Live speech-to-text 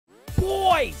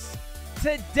Guys,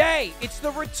 today, it's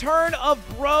the return of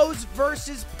Bros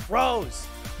versus Pros.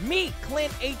 Me,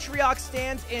 Clint, Atrioc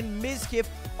Stands, and Mizkif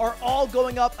are all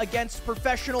going up against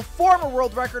professional former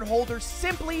world record holder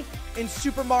Simply in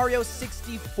Super Mario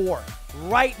 64.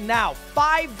 Right now,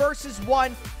 5 versus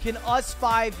 1. Can us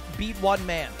 5 beat one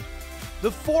man?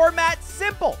 The format's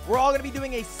simple. We're all going to be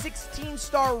doing a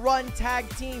 16-star run tag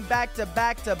team back to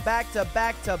back to back to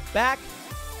back to back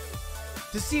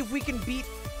to see if we can beat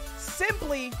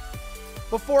Simply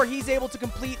before he's able to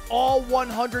complete all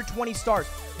 120 stars.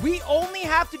 We only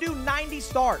have to do 90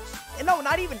 stars. And no,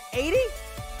 not even 80.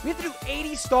 We have to do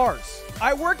 80 stars.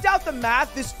 I worked out the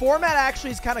math. This format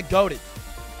actually is kind of goated.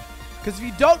 Because if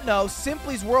you don't know,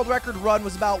 Simply's world record run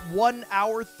was about 1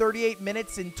 hour, 38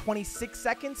 minutes, and 26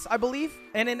 seconds, I believe.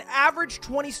 And an average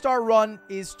 20-star run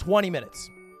is 20 minutes.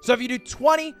 So if you do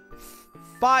 5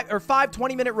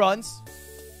 20-minute runs,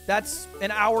 that's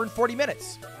an hour and 40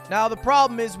 minutes. Now, the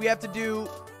problem is we have to do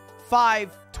 5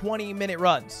 20-minute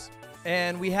runs.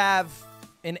 And we have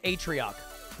an Atrioc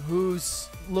who's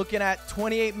looking at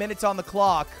 28 minutes on the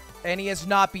clock, and he has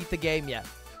not beat the game yet.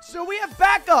 So we have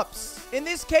backups. In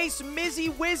this case, Mizzy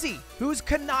Wizzy, who's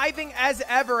conniving as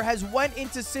ever, has went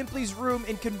into Simply's room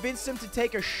and convinced him to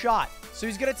take a shot. So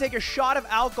he's going to take a shot of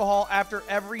alcohol after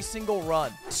every single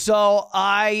run. So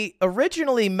I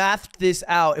originally mathed this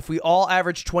out. If we all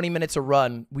average 20 minutes a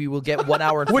run, we will get 1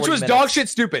 hour and 40 minutes. Which was dog shit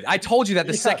stupid. I told you that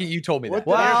the second you told me that.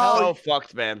 Wow. So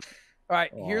fucked, man. All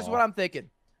right, here's what I'm thinking.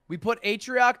 We put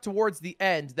Atrioc towards the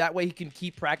end. That way he can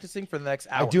keep practicing for the next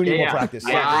hour. I do need more practice.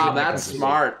 Wow, that's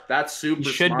smart. That's super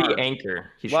smart. He should be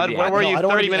anchor. Where were you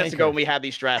 30 minutes ago when we had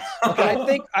these strats? Okay. I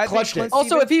think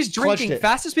also, if he's drinking,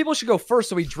 fastest people should go first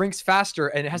so he drinks faster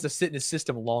and it has to sit in his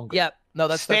system longer. Yeah. No,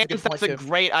 that's a good point, That's a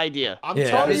great idea. I'm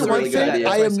telling you one thing,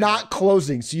 I am not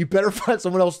closing, so you better find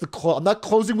someone else to close. I'm not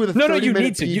closing with a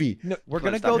 30-minute PV. We're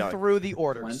going to go through the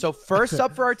order. So first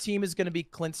up for our team is going to be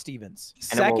Clint Stevens.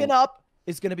 Second up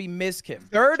is going to be Mizkif.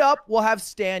 Third up, we'll have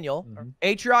Staniel.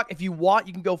 Atrioc, if you want,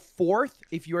 you can go fourth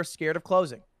if you are scared of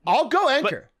closing. I'll go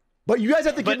anchor. But you guys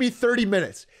have to give me 30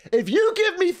 minutes. If you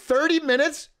give me 30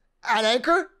 minutes at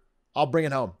anchor, I'll bring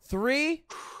it home. 3,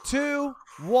 2,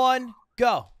 1,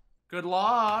 go. Good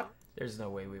luck. There's no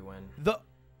way we win.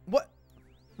 What?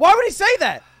 Why would he say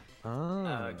that?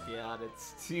 Oh God,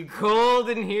 it's too cold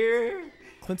in here.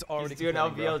 Clint's already doing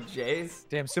LVLJs.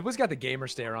 Damn, Simply's got the gamer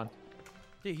stare on.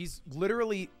 Yeah, he's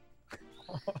literally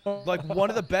like one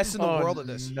of the best in the world at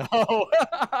this. No,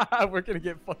 we're gonna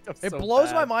get fucked up. It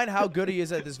blows my mind how good he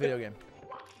is at this video game.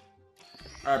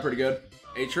 All right, pretty good.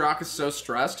 Atrioc is so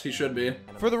stressed. He should be.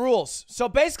 For the rules. So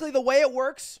basically the way it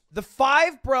works, the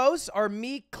 5 bros are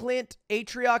me, Clint,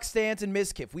 Atrioc Stands, and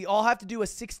Mizkif. We all have to do a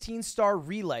 16-star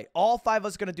relay. All 5 of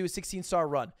us are going to do a 16-star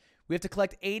run. We have to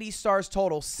collect 80 stars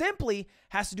total. Simply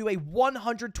has to do a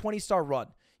 120-star run.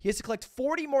 He has to collect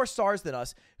 40 more stars than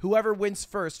us. Whoever wins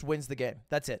first wins the game.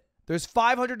 That's it. There's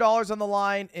 $500 on the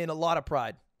line and a lot of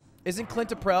pride. Isn't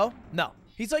Clint a pro? No.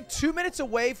 He's like 2 minutes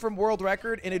away from world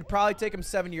record, and it'd probably take him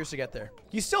 7 years to get there.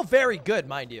 He's still very good,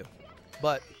 mind you,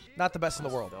 but not the best in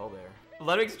the world.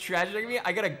 Ludwig's trashing me.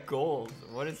 I got a gold.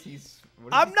 What is he?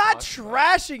 I'm not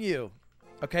trashing you.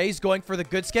 Okay, he's going for the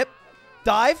good skip.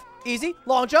 Dive. Easy.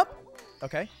 Long jump.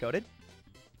 Okay, goated.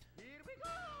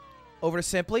 Over to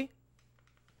Simply.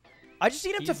 I just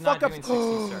need him to fuck up.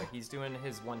 He's doing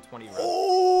his 120 run.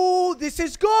 Oh, this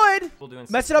is good.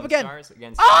 Mess it up again.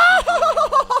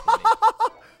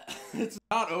 It's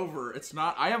not over. It's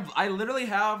not. I literally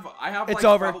have. It's like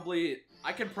over.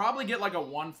 I could probably get like a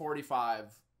 145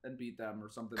 and beat them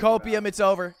or something. Copium, like it's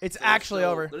over. It's actually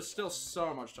over. There's still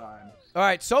so much time. All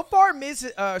right, so far,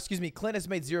 Clint has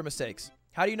made 0 mistakes.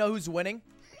 How do you know who's winning?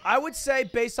 I would say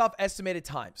based off estimated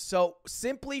time. So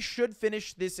Simply should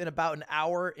finish this in about an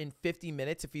hour and 50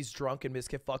 minutes if he's drunk and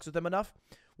Mizkif fucks with him enough,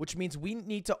 which means we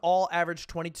need to all average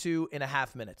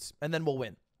 22.5 minutes, and then we'll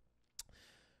win.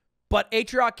 But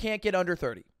Atrioc can't get under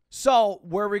 30. So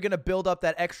where are we going to build up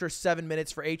that extra 7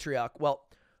 minutes for Atrioc? Well,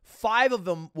 5 of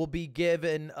them will be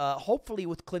given, hopefully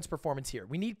with Clint's performance here.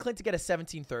 We need Clint to get a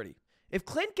 17:30. If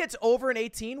Clint gets over an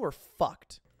 18, we're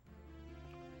fucked.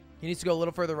 He needs to go a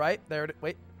little further right. There it is.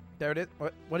 Wait. There it is.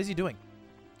 What is he doing?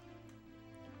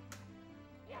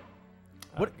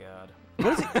 What? Oh, God.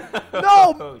 What is he?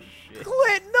 No! Oh, shit.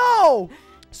 Clint, no!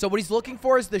 So what he's looking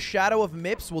for is the shadow of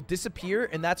Mips will disappear,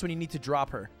 and that's when you need to drop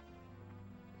her.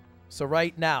 So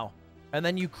right now. And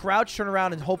then you crouch, turn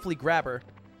around, and hopefully grab her,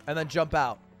 and then jump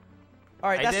out.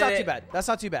 All right, that's not too bad. That's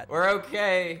not too bad. We're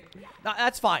okay. No,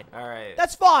 that's fine. All right.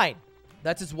 That's fine.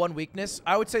 That's his one weakness.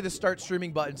 I would say the start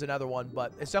streaming button's another one,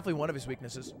 but it's definitely one of his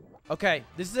weaknesses. Okay,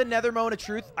 this is another moment of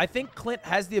truth. I think Clint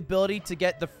has the ability to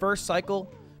get the first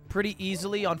cycle pretty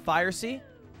easily on Fire Sea,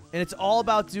 and it's all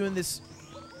about doing this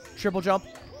triple jump,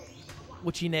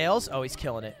 which he nails. Oh, he's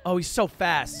killing it. Oh, he's so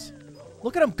fast.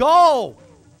 Look at him go!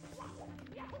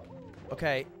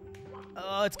 Okay.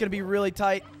 Oh, it's going to be really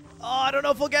tight. Oh, I don't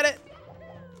know if we'll get it.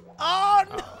 Oh,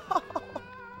 no!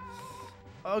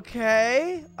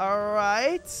 Okay. All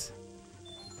right.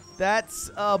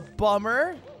 That's a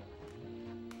bummer.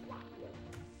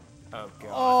 Oh, God.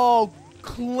 Oh,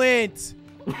 Clint.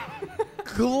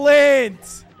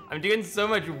 Clint. I'm doing so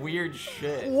much weird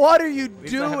shit. What are you At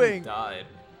least I haven't doing? died.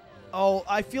 Oh,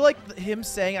 I feel like him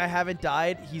saying I haven't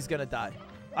died, he's going to die.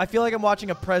 I feel like I'm watching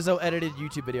a Prezzo edited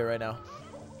YouTube video right now.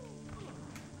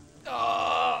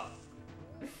 Oh.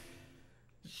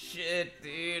 Shit,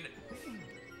 dude.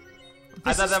 This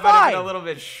I thought is that might have been fine. a little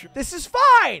bit This is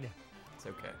fine. It's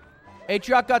okay.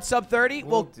 Atrioc got sub 30.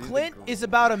 We'll Well, do the Clint goal. is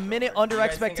about a minute under You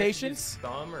guys think I should expectations. use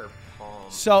thumb or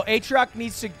palm? So Atrioc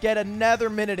needs to get another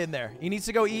minute in there. He needs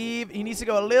to go Eve. He needs to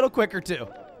go a little quicker too.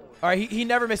 All right, he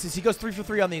never misses. He goes 3 for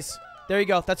 3 on these. There you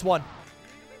go. That's one.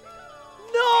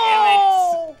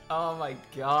 No! Oh my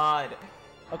god.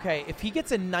 Okay, if he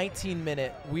gets a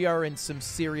 19-minute, we are in some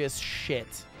serious shit.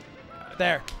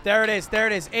 There it is. There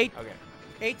it is. Okay.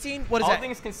 18. What is All that?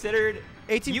 things considered,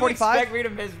 18:45. you expect me to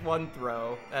miss one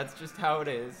throw. That's just how it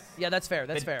is. Yeah, that's fair.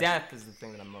 That's the fair. death is the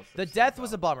thing that I'm most The upset death about.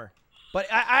 was a bummer, but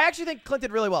I actually think Clint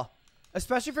did really well,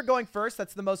 especially for going first.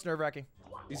 That's the most nerve-wracking.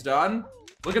 He's done.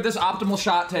 Look at this optimal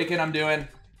shot taken I'm doing.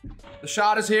 The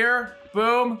shot is here.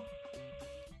 Boom.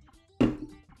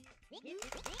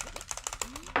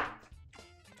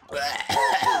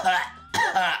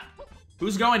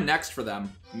 Who's going next for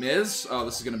them? Miz? Oh,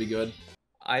 this is gonna be good.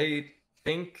 I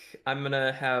think I'm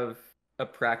gonna have a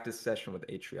practice session with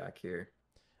Atrioc here.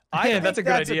 I think that's a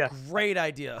good idea. A great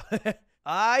idea.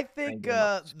 I think get him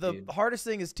up to the speed. hardest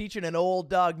thing is teaching an old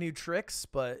dog new tricks,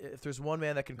 but if there's one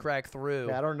man that can crack through,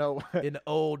 Yeah, I don't know. an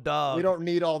old dog. We don't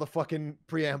need all the fucking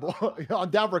preamble. I'm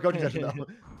down for a coaching session though.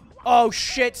 Oh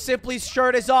shit, Simply's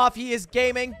shirt is off. He is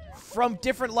gaming. From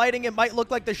different lighting, it might look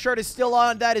like the shirt is still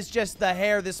on. That is just the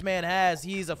hair this man has.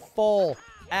 He's a full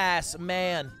ass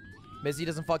man. Mizzy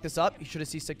doesn't fuck this up. You should have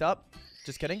C-sticked up.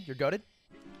 Just kidding. You're goated.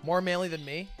 More manly than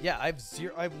me. Yeah, I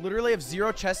literally have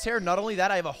 0 chest hair. Not only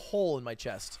that, I have a hole in my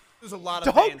chest. There's a lot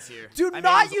of fans here. Do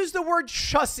not use the word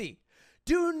chussy.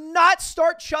 Do not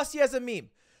start chussy as a meme.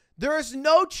 There is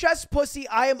no chest pussy.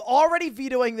 I am already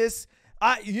vetoing this.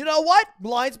 You know what?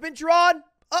 Line's been drawn.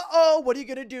 Uh-oh. What are you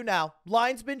going to do now?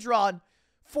 Line's been drawn.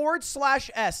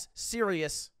 /S.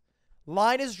 Serious.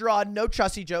 Line is drawn. No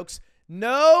chussy jokes.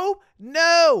 No.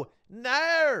 No.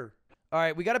 No. All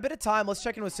right. We got a bit of time. Let's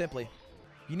check in with Simply.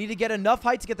 You need to get enough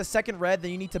height to get the second red.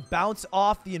 Then you need to bounce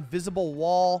off the invisible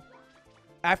wall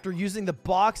after using the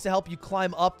box to help you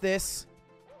climb up this.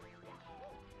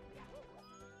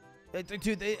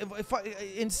 Dude,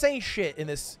 insane shit in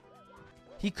this.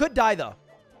 He could die, though.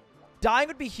 Dying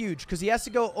would be huge because he has to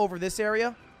go over this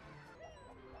area.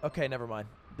 Okay, never mind.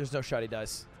 There's no shot he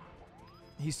dies.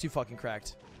 He's too fucking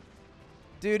cracked.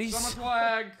 Dude, he's Summer so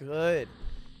flag. good.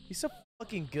 He's so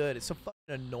fucking good. It's so fucking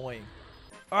annoying.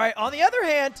 All right, on the other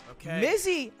hand, Okay.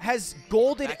 Mizzy has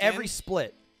golded Back every in.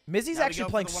 split. Mizzy's Now we actually go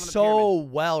for playing the one on the so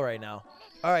well right now.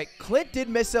 All right, Clint did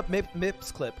miss up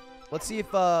Mip's clip. Let's see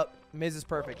if Miz is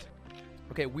perfect.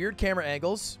 Okay, weird camera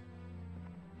angles.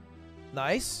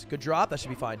 Nice. Good drop. That should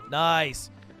be fine. Nice.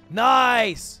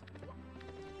 Nice.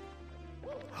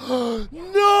 No!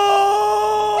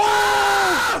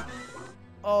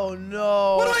 Oh,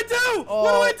 no. What do I do? Oh,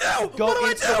 What do I do? Go What do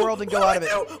I into the do? world and go What out do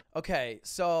of I it. do? Okay,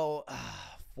 so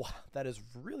wow, that is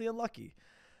really unlucky.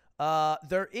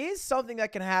 There is something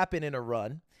that can happen in a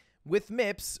run with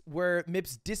Mips where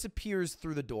Mips disappears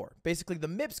through the door. Basically, the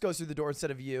Mips goes through the door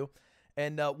instead of you.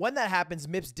 And when that happens,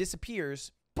 Mips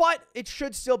disappears, but it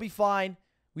should still be fine.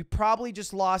 We probably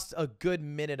just lost a good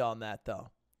minute on that, though.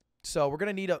 So we're going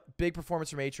to need a big performance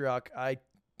from Atrioc. I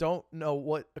don't know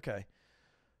what... Okay.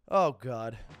 Oh,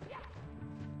 God.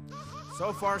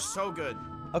 So far, so good.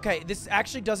 Okay, this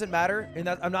actually doesn't matter, and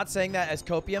I'm not saying that as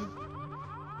copium.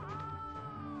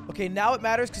 Okay, now it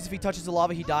matters because if he touches the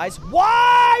lava, he dies.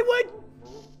 Why would...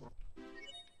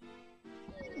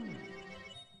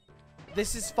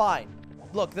 This is fine.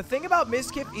 Look, the thing about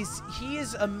Mizkip is he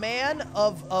is a man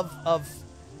of...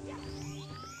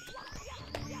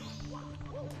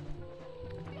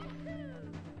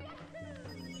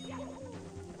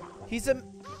 He's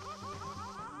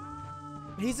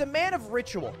a man of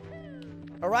ritual.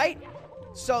 All right?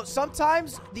 So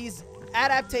sometimes these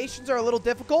adaptations are a little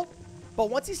difficult, But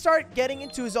once he starts getting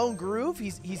into his own groove,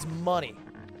 he's money.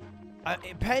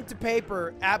 Pen to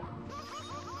paper,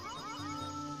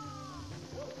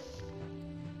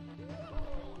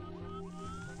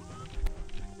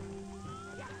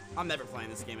 I'm never playing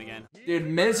this game again. Dude,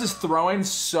 Miz is throwing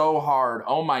so hard.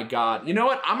 Oh my god. You know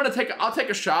what? I'll take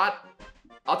a shot.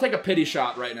 I'll take a pity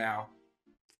shot right now.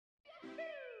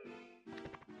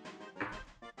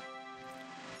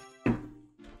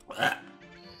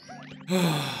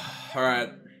 All right.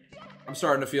 I'm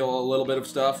starting to feel a little bit of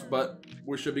stuff, but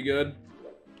we should be good.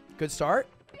 Good start.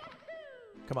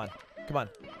 Come on. Come on.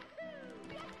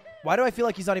 Why do I feel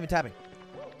like he's not even tapping?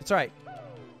 It's all right.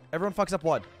 Everyone fucks up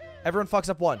one. Everyone fucks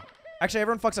up one. Actually,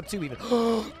 everyone fucks up two even.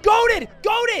 Goated!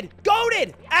 Goated!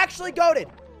 Goated! Actually goated.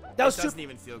 That was doesn't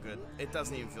even feel good. It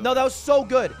doesn't even feel No, good. that was so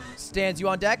good. Stans, you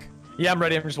on deck? Yeah, I'm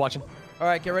ready. I'm just watching. All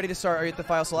right, get ready to start. Are you at the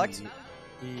file select?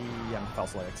 Yeah, I'm file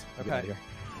select. Okay.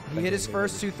 He hit his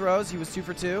first 2 throws. He was 2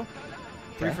 for 2.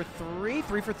 3 for 3.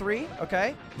 3 for 3.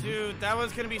 Okay. Dude, that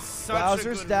was gonna be such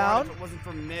Bowser's a good down. run if it wasn't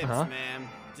for Mibs, man.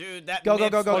 Dude, that Go, go,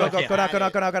 Mibs go, go, go, fucking go. Go now, had go now,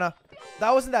 it. go now, go now.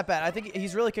 That wasn't that bad. I think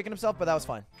he's really kicking himself, but that was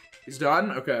fine. He's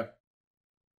done? Okay.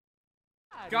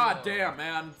 God damn,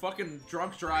 man. Fucking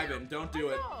drunk driving. Don't do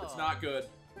it. It's not good.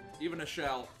 Even a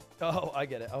shell. Oh, I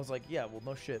get it. I was like, yeah, well,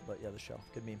 no shit, but yeah, the shell.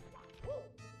 Good meme.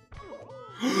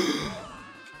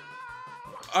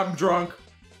 I'm drunk.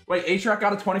 Wait, A-Track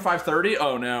got a 25-30?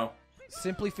 Oh, no.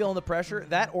 Simply feeling the pressure.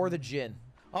 That or the gin.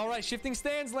 All right, shifting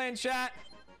stands land, chat.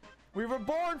 We were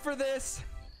born for this.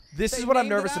 This They is what I'm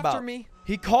named it nervous after about. me.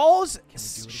 He calls it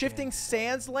shifting again?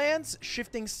 sands lands,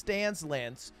 shifting stands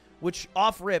lands, which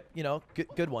off rip, you know,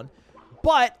 good one.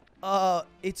 But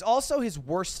it's also his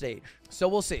worst stage. So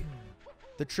we'll see.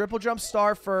 The triple jump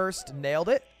star first. Nailed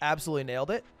it. Absolutely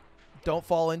nailed it. Don't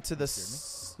fall into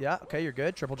this. Yeah, okay, you're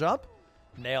good. Triple jump.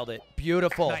 Nailed it.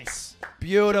 Beautiful. Nice.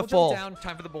 Beautiful. Triple jump down,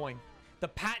 time for the boing. The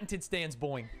patented stands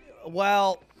boing.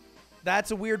 Well,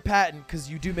 that's a weird patent because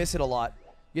you do miss it a lot.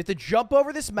 You have to jump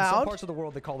over this In some mound. parts of the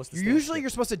world, they call this the Usually you're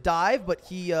supposed to dive, but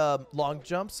he long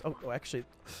jumps. Oh, actually,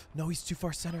 no, he's too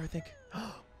far center, I think.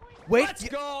 Wait. Let's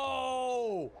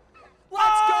go!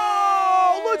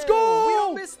 Oh, let's go! We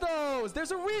don't miss those.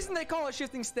 There's a reason they call it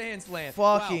shifting stands land.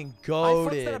 Fucking wow. I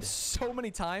fucked that goated. up so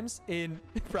many times in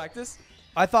practice.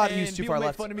 I thought and he was too people far make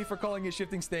left. fun of me for calling it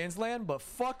shifting stands land, but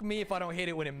fuck me if I don't hit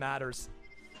it when it matters.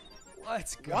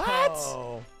 Let's go.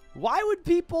 What? Why would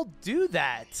people do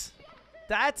that?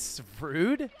 That's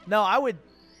rude. No, I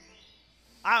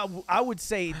would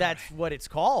say that's what it's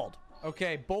called.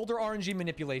 Okay, boulder RNG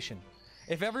manipulation.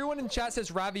 If everyone in chat says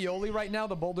ravioli right now,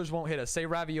 the boulders won't hit us. Say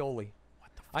ravioli.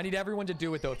 I need everyone to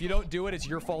do it, though. If you don't do it, it's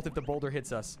your fault if the boulder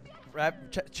hits us.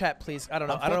 Chat, please. I don't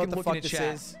know. I'm I don't know what the fucking fuck this looking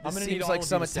at is. chat. I'm This gonna need seems all like of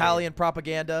some you to say Italian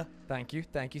propaganda. Thank you.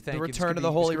 Thank you. Thank The you. return of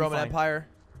the Holy Roman Empire.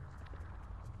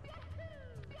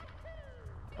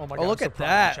 Oh my Oh, god. look I'm so at proud of you,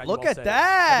 that. chat. You Look all at said it.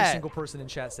 that. Every single person in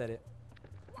chat said it.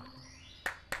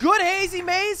 Good hazy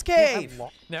maze cave.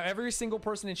 Now, every single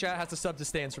person in chat has to sub to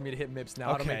stands for me to hit MIPS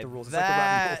now. I don't make the rules. It's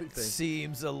that like the ravioli thing.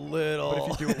 seems a little.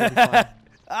 But if you do it, we'll be fine.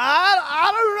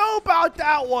 I don't know about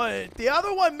that one. The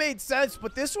other one made sense,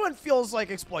 but this one feels like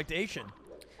exploitation.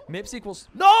 MIPS equals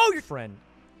No, you're. friend.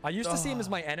 I used to see him as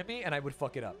my enemy, and I would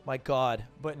fuck it up. My God,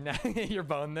 But now you're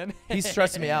bone then. he's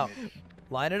stressing me out.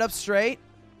 Line it up straight.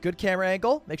 Good camera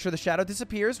angle. Make sure the shadow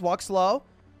disappears. Walk slow.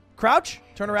 Crouch.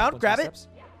 Turn around. Grab it. Steps.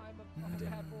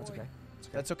 That's okay.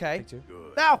 That's okay. Take two.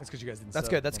 Now. That's because you guys didn't That's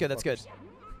sub, good. That's good. That's good. motherfuckers.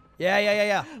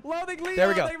 Yeah. Loading Leo. There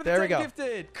we go. Thank you for the There we 10 go.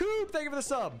 Gifted. Coop, thank you for the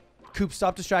sub. Coop,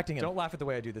 stop distracting him. Don't laugh at the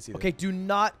way I do this either. Okay, do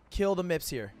not kill the MIPS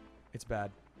here. It's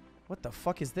bad. What the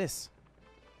fuck is this?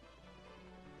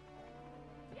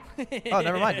 Oh,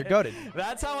 never mind. You're goated.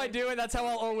 That's how I do it. That's how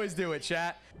I'll always do it,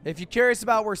 chat. If you're curious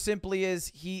about where Simply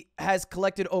is, he has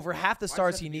collected over half the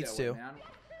stars he needs to. All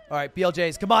right,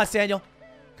 BLJs. Come on, Daniel.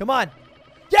 Come on.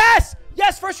 Yes!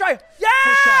 Yes, first try.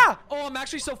 Yeah! Oh, I'm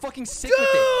actually so fucking sick with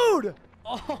it. Dude!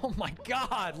 Oh my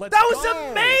god. Let's That go.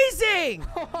 was amazing!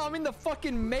 I'm in the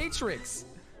fucking Matrix.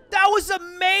 That was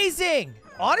amazing!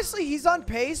 Honestly, he's on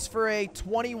pace for a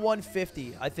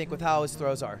 2150, I think, with how his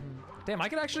throws are. Damn, I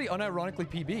could actually unironically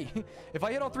PB. If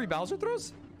I hit all 3 Bowser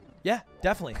throws, Yeah,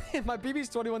 definitely. my PB's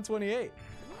 2128.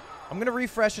 I'm going to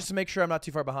refresh just to make sure I'm not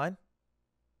too far behind.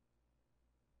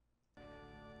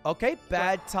 Okay,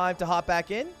 bad time to hop back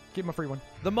in. Give him a free one.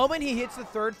 The moment he hits the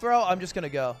third throw, I'm just going to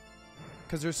go.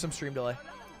 Because there's some stream delay.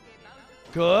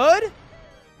 Good.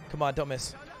 Come on, don't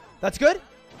miss. That's good.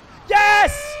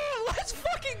 Yes! Let's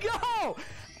fucking go!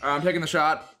 I'm taking the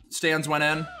shot. Stands went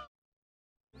in.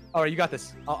 All right, you got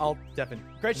this. I'll deafen.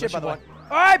 Great shit, Unless by you the way.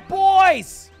 want- All right,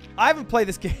 boys! I haven't played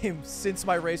this game since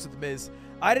my race with Miz.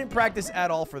 I didn't practice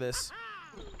at all for this.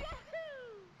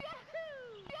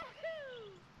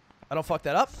 I don't fuck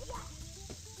that up.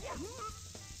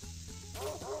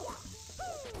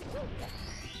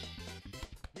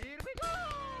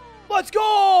 Let's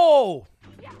go!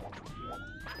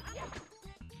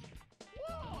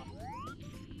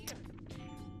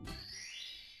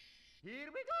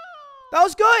 That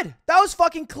was good. That was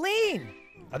fucking clean.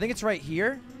 I think it's right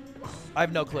here. I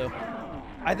have no clue.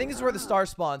 I think this is where the star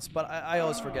spawns, but I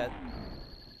always forget.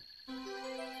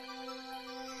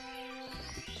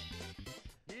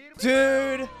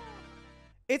 Dude.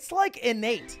 It's like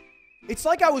innate. It's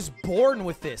like I was born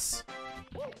with this.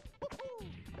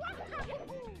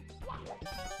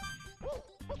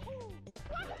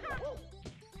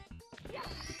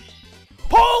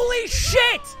 Holy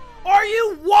shit! Are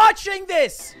you watching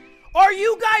this? Are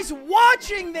you guys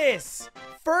watching this?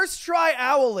 First try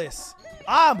Owless.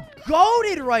 I'm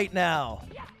goated right now.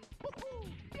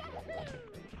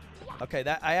 Okay,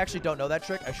 that I actually don't know that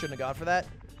trick. I shouldn't have gone for that.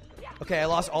 Okay, I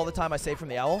lost all the time I saved from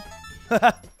the owl.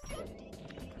 That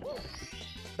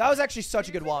was actually such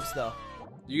a good womps, though.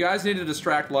 You guys need to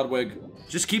distract Ludwig.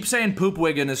 Just keep saying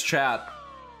Poopwig in his chat.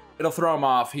 It'll throw him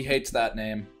off. He hates that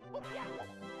name.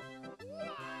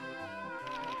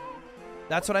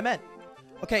 That's what I meant.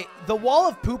 Okay, the wall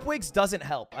of Poopwigs doesn't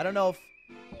help. I don't know if...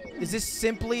 Is this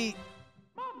simply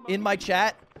in my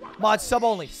chat? Mod, sub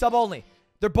only. Sub only.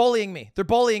 They're bullying me. They're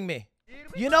bullying me.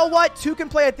 You know what? Two can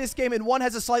play at this game and one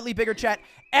has a slightly bigger chat.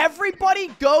 Everybody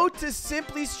go to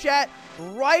Simply's chat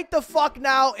right the fuck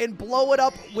now and blow it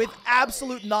up with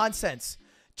absolute nonsense.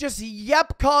 Just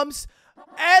yep comes.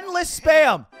 Endless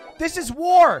spam. This is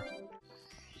war.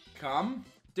 Come?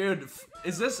 Dude,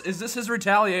 is this his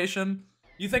retaliation?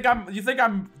 You think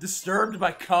I'm disturbed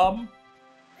by cum?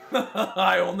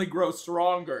 I only grow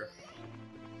stronger.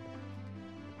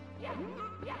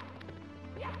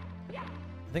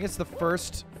 I think it's the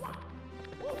first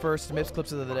MIPS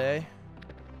clips of the day.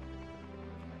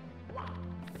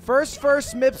 First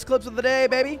MIPS clips of the day,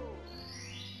 baby.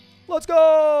 Let's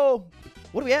go.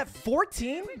 What are we at?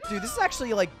 14? Dude, this is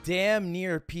actually like damn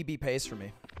near PB pace for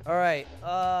me. All right,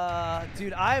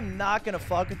 dude, I'm not gonna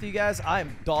fuck with you guys.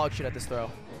 I'm dog shit at this throw.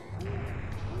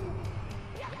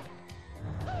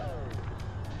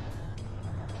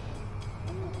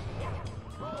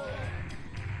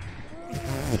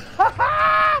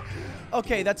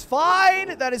 Okay, that's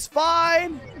fine. That is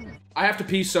fine. I have to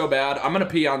pee so bad. I'm gonna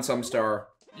pee on some star.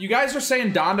 You guys are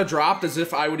saying Donda dropped as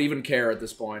if I would even care at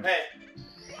this point. Hey,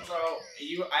 so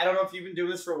I don't know if you've been doing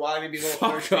this for a while. Maybe a little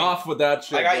Fuck thirsty. off with that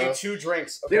shit, I got bro. you 2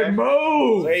 drinks. Okay. Dude,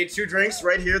 move! So I need 2 drinks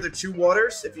right here. They're 2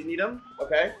 waters if you need them.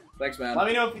 Okay. Thanks, man. Let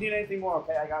me know if you need anything more.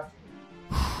 Okay, I got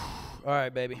you. All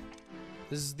right, baby.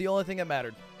 This is the only thing that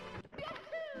mattered.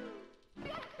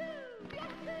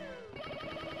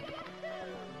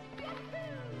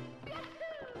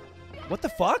 What the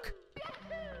fuck?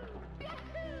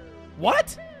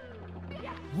 What?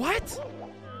 What?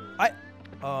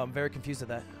 I'm very confused at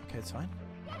that. Okay, it's fine.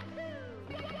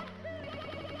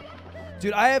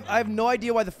 Dude, I have no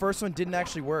idea why the first one didn't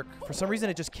actually work. For some reason,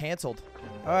 it just canceled.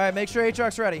 All right, make sure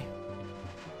Aatrox's ready.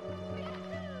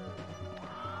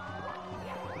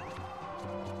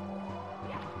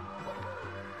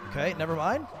 Okay, never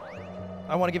mind.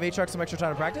 I want to give Aatrox some extra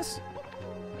time to practice.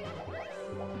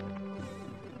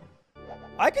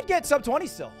 I could get sub 20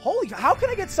 still. Holy, how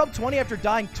can I get sub 20 after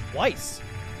dying twice?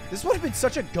 This would have been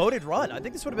such a goated run. I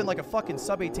think this would have been like a fucking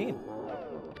sub 18.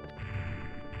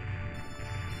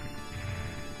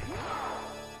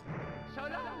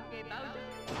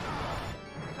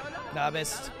 Nah, I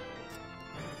missed.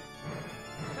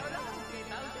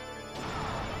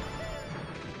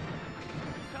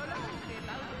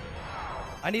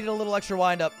 I needed a little extra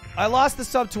wind up. I lost the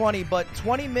sub 20, but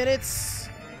 20 minutes,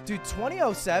 dude,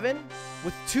 20:07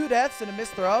 with 2 deaths and a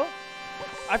missed throw.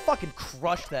 I fucking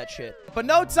crushed that shit. But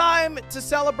no time to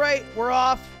celebrate. We're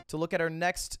off to look at our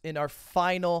next in our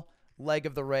final leg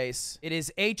of the race. It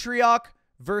is Aatrox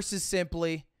versus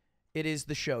Simply. It is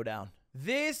the showdown.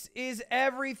 This is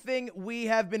everything we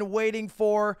have been waiting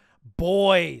for,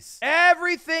 boys.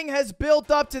 Everything has built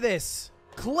up to this.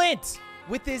 Clint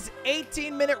with his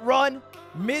 18-minute run,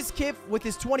 Mizkif with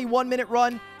his 21-minute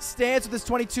run, Stans with his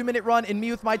 22-minute run, and me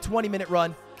with my 20-minute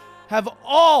run have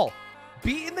all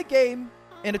beaten the game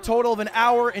in a total of an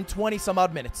hour and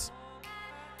 20-some-odd minutes.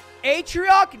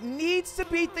 Aatrox needs to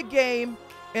beat the game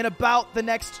in about the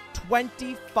next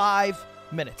 25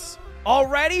 minutes.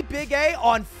 Already, Big A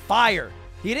on fire.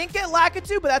 He didn't get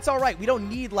Lakitu, but that's all right. We don't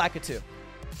need Lakitu.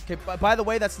 Okay, by the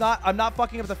way, I'm not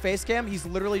fucking up the face cam. He's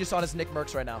literally just on his Nick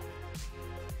Mercs right now.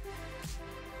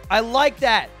 I like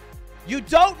that. You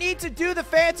don't need to do the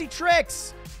fancy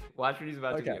tricks. Watch what he's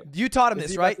about to do. You taught him Is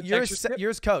this, he right? about to You're texture skip?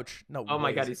 his coach. No. Oh my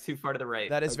way. god, he's too far to the right.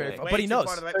 That is Okay. very far. Wait, But he too knows.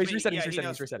 far to the right. Oh, he's Wait, resetting, yeah, he's he resetting,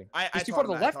 knows. he's resetting. I He's too told far to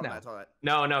the him left that, I now. told him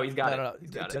that. No, he's got it. No.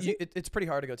 He's got it. It's pretty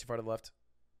hard to go too far to the left.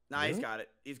 Nah, he's got it.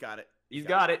 He's got it. He's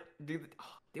got it. Do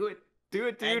it. Do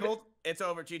it, dude. Angled. It's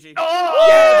over, GG.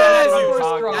 Oh, That's yes! huge.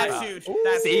 Talking That's about. huge. Ooh,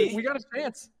 That's see? huge. We got a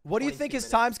chance. What do you 22 think his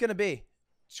minutes. time's gonna be?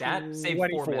 That saved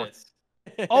 24. 4 minutes.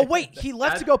 Oh wait, he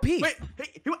left to go pee. Wait,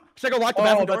 hey, should I go lock the Oh,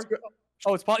 bathroom that's door? good.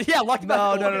 Oh, it's possible. Yeah, lock the No.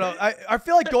 bathroom. I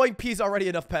feel like going pee is already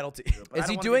enough penalty. But I Is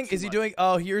he don't wanna doing? do too Is he much. doing?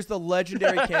 Oh, here's the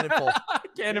legendary cannon pull.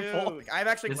 Cannonball. Dude, I'm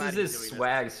actually This glad is he's his doing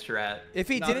swag strat. If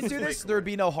he No, didn't this do is way this, cool. there would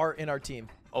be no heart in our team.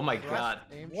 Oh my god.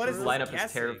 What is This this lineup is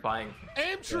guessing? terrifying.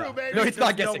 Aim true, baby. No, he's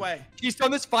not There's no guessing. way. He's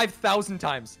done this 5,000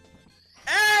 times.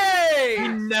 He Hey!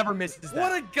 never misses that.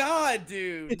 What a god,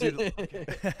 dude.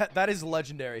 That is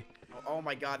legendary. Oh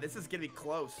my god, this is gonna be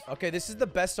close. Okay, this is the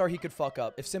best start he could fuck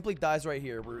up. If Simply dies right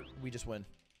here, we just win.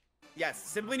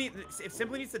 Yes, if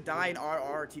Simply needs to die in RR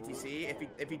or TTC,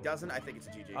 if he doesn't, I think it's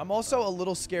a GG. I'm also a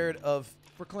little scared of.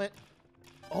 For Clint.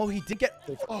 Oh, he did get.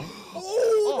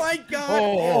 Oh my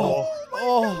god!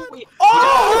 Oh. He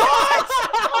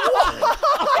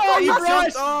he jumped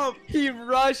rushed. off. He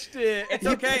rushed it. It's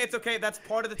okay, it's okay. That's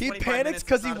part of the He 25 panicked minutes.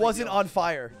 because It's he not a big wasn't deal. on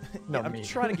fire. No, I'm me.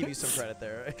 trying to give you some credit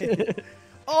there.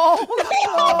 Oh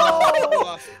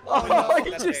Oh,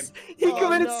 he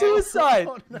committed suicide.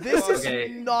 This is Okay.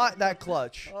 not that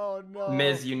clutch. Oh no.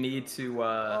 Miz, you need to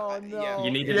Oh no. yeah.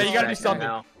 you need to Yeah, you gotta do distract something.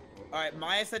 now. Alright,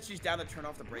 Maya said she's down to turn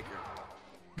off the breaker.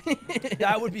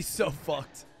 That would be so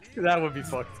fucked. That would be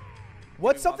fucked.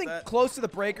 What's You want something that? close to the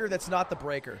breaker that's not the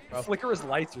breaker? Flicker his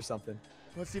lights or something.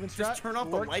 What's Steven's Just strat? turn off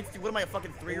the lights. Dude, what am I, a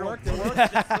fucking 3-year-old? It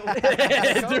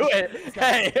worked. Do it.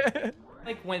 Hey.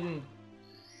 Like when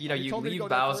you You told me to leave go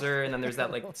down Bowser and then there's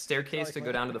that like staircase Sorry, to go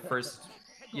Clint. down to the first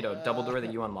double door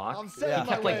that you unlock. I'm He setting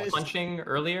kept my like ways. punching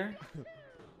earlier.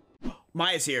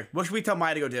 Maya's here. What should we tell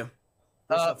Maya to go do?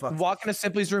 Walk into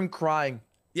Simply's room crying.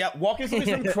 Yeah, walk into his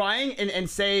room crying and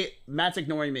say, Matt's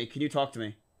ignoring me. Can you talk to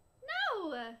me?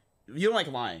 No. You don't like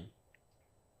lying.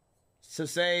 So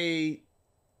say,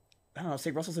 I don't know,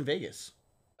 say Russell's in Vegas.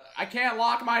 I can't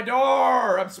lock my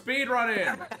door. I'm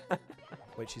speedrunning.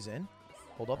 Wait, she's in?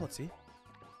 Hold up, let's see.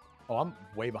 Oh, I'm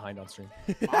way behind on stream.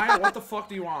 Maya, what the fuck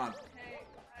do you want?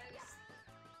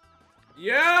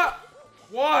 Yeah.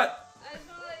 What? I just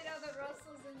want to let you know that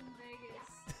Russell's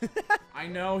in Vegas. I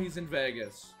know he's in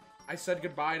Vegas. I said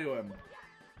goodbye to him.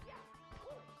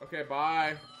 Okay,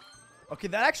 bye. Okay,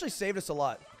 that actually saved us a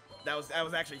lot. That was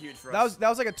actually huge for us. That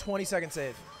was like a 20-second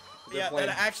save. Yeah, playing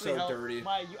that actually so helped. dirty.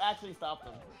 Maya, you actually stopped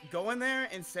them. Go in there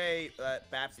and say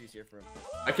Babsy's here for him.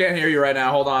 I can't hear you right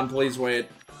now. Hold on, please wait.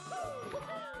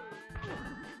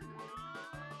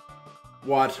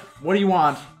 What? What do you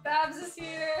want? Babs is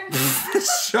here.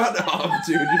 Shut up,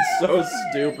 dude. You're so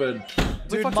stupid.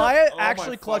 Dude, fuck's Maya Oh my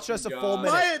actually clutched us a fucking full God.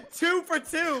 minute. Maya, 2 for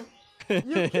 2.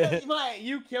 You killed, Maya,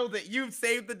 you killed it. You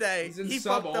saved the day. He's in he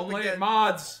sub fucked up only. again.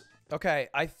 Mods. Okay,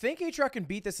 I think Aatrox can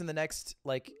beat this in the next,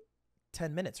 like,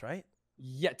 10 minutes, right?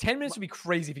 Yeah, 10 minutes would be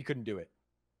crazy if he couldn't do it.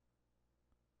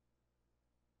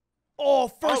 Oh,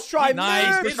 first try, nice.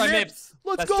 Mips! First try, Mips.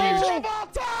 Let's That's go! huge. All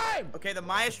time. Okay, the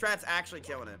Maya strat's actually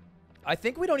killing it. I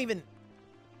think we don't even...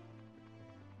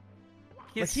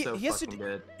 He's Like, so he has to fucking do-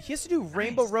 good. He has to do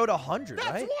Rainbow Road 100, That's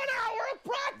 1 right? hour of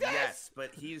practice. Yes,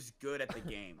 but he's good at the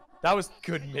game. That was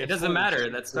good mid. It doesn't matter.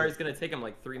 That star's gonna take him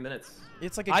like 3 minutes.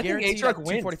 It's like a I think guaranteed Aatrox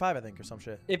 245, I think, or some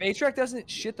shit. If Aatrox doesn't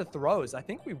shit the throws, I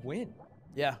think we win.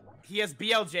 Yeah. He has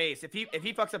BLJs. If he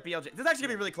fucks up BLJ, this is actually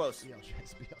gonna be really close.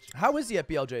 How is he at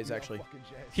BLJ's, actually?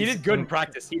 He did good in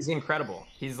practice. He's incredible.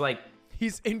 He's like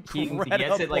He's he incredible.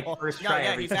 gets it like first No, try yeah,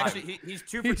 every he's time. actually he's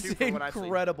 2 for 2 He's from what I've seen.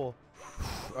 incredible.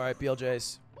 All right,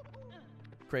 BLJ's.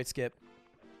 Great skip.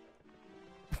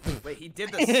 Wait, he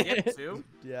did the skip too?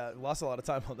 Yeah, lost a lot of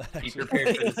time on that, Be actually.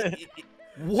 prepared for this.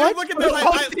 What? Dude, look at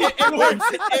this. It works.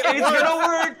 It's gonna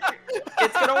work.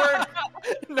 It's gonna work.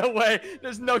 No way.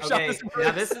 There's no shot Okay, this now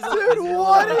works. this is a, Dude, this is a little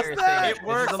what is embarrassing. that? It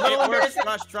works. This is a little It works. embarrassing.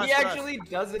 Trust, He trust. actually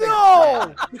does it.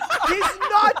 No! He's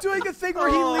not doing a thing where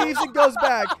he leaves and goes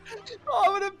back. Oh,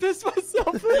 I'm gonna piss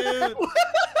myself. Dude.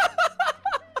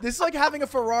 This is like having a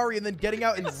Ferrari and then getting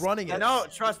out and running it. No,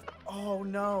 trust. Oh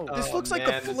no. This Oh, looks like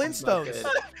the man, this is not Flintstones.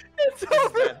 good. It's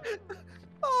over.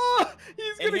 Oh,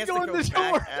 he's And he gonna has go to in go this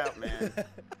back door. out, man.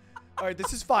 All right,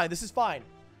 this is fine. This is fine.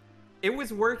 It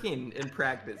was working in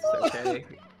practice, okay?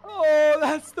 Oh,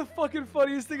 that's the fucking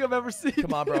funniest thing I've ever seen.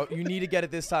 Come on, bro. You need to get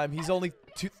it this time. He's only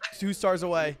two stars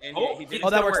away. And Oh, he did Oh,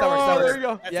 that it. works. gonna That works. Oh, That there works. you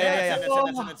go. That's Yeah, it, yeah, that's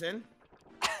yeah. it, that's in.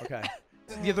 Okay.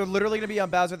 Yeah, they're literally gonna be on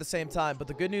Bowser at the same time. But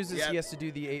the good news is Yeah. he has to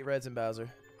do the 8 reds in Bowser.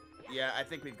 Yeah, I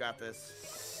think we've got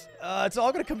this. It's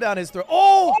all gonna come down his throat.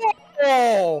 Oh!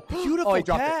 Oh! Beautiful He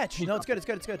dropped it. catch. He No, it's dropped good.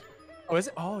 It's good. It's good. Oh, is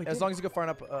it? Oh, he As did. long as you go far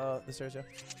enough the stairs, yeah.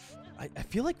 I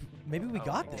feel like maybe we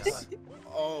got this.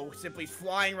 Oh, Simply's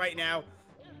flying right now.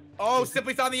 Oh,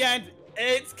 Simply's on the end.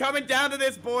 It's coming down to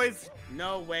this, boys.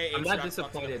 No way. I'm Atriok not fucks up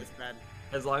disappointed. this bad.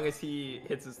 As long as he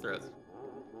hits his throws.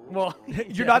 Well,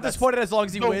 You're not disappointed as long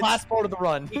as he the wins. last part of the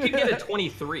run. He could get a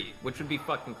 23, which would be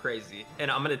fucking crazy.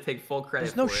 And I'm gonna take full credit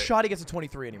There's no for it. shot he gets a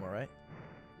 23 anymore, right?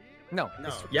 No. No.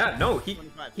 Yeah, no, he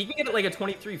 25. can get like a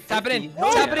 23. Tap it in. 50.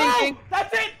 Tap it in, King.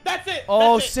 That's it. That's it.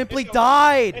 Oh, That's it. Simply It's over.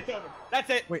 died. It's over. That's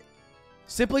it. Wait.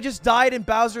 Simply just died in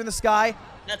Bowser in the Sky.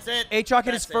 That's it. Aatrox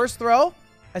hit his That's it. first throw.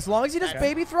 As long as he does That's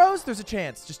baby throws, there's a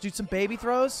chance. Just do some baby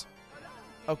throws.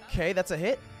 Okay, that's a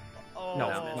hit. Oh, No,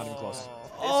 not even close. This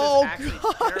Oh, is actually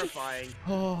God. terrifying.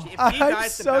 Oh, If he I'm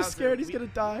dies to so Bowser, scared he's we- gonna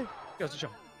die. Goes to show.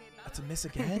 That's a miss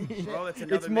again. Bro, that's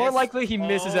another It's more miss. likely he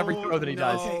misses every Oh, throw than he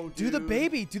does. no, Do the dude.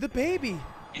 baby. Do the baby.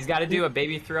 He's got to do a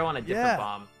baby throw on a different Yeah.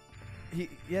 bomb.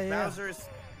 Yeah. Bowser's.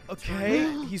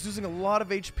 Okay, he's losing a lot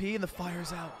of HP and the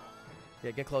fire's out.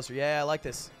 Yeah, get closer. Yeah, I like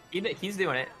this. He's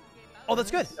doing it. Oh,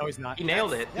 that's good. No, he's not. He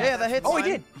nailed it. Yeah, that hits. Oh, he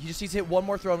did. He just needs to hit one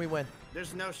more throw and we win.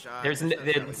 There's no shot. There's no shot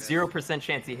with this. 0%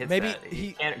 chance he hits Maybe that. He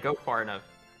he- can't go far enough.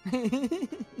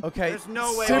 Okay. There's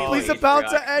no way. Simply's we about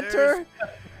lose. to enter.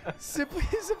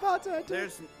 Simply's about to enter.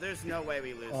 There's no way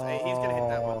we lose. Hey, he's gonna hit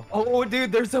that one. Oh,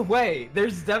 dude, there's a way.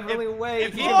 There's definitely a way.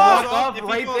 if he he can pulls walk off- up if he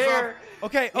right pulls there.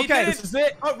 Okay, He okay. did it. This is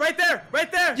it. Oh, right there,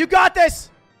 right there. You got this.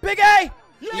 Big A.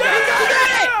 Yeah!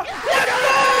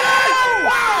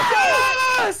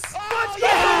 Yes! Let's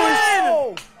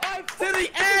go! To the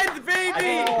end,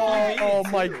 baby. Oh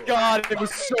my God, it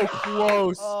was so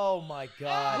close. Oh my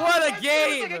God. What a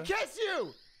game, Kiss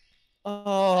you.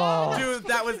 Oh. dude!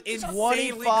 That was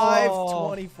insanely close.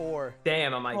 25-24.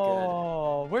 Damn, am I good?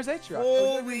 Oh, where's Aatrox?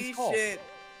 Holy shit!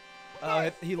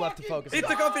 He left to focus. He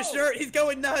took off his shirt. He's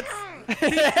going nuts. He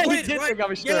Quit did right take off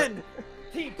his shirt. again.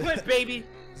 He quit, baby.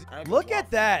 Look at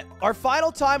that. Our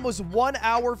final time was 1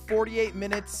 hour, 48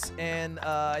 minutes, and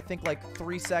I think like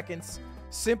 3 seconds.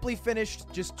 Simply finished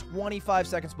just 25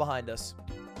 seconds behind us.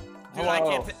 Dude, I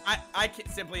can't. I can't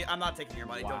simply. I'm not taking your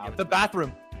money. Don't give it. The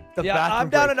bathroom. The Yeah, bathroom I'm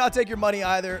down to break. not take your money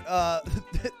either.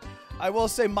 I will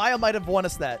say Maya might have won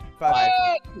us that. 5.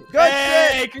 Good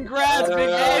Hey, shit. congrats, Big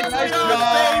A. Nice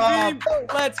job, job.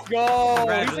 Let's go. He's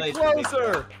a Congratulations, Big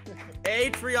closer.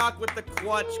 Atriok with the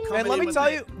clutch coming And let in me with tell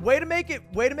it. you, way to make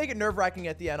it nerve-wracking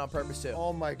at the end on purpose too.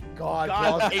 Oh my God,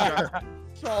 God, bro. Atriok.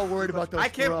 So all worried about those I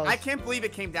throws. can't believe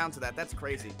it came down to that. That's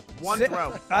crazy. One Si-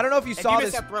 throw. I don't know if you If saw you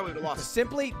missed this. that throw, we would have lost.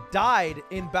 Simply died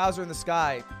in Bowser in the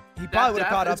Sky. He probably would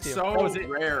have caught up to you. So Oh, is it?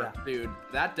 rare, dude.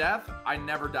 That death, I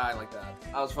never die like that.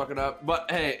 I was fucking up. But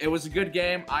hey, it was a good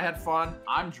game. I had fun.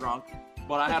 I'm drunk,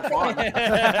 but I had fun.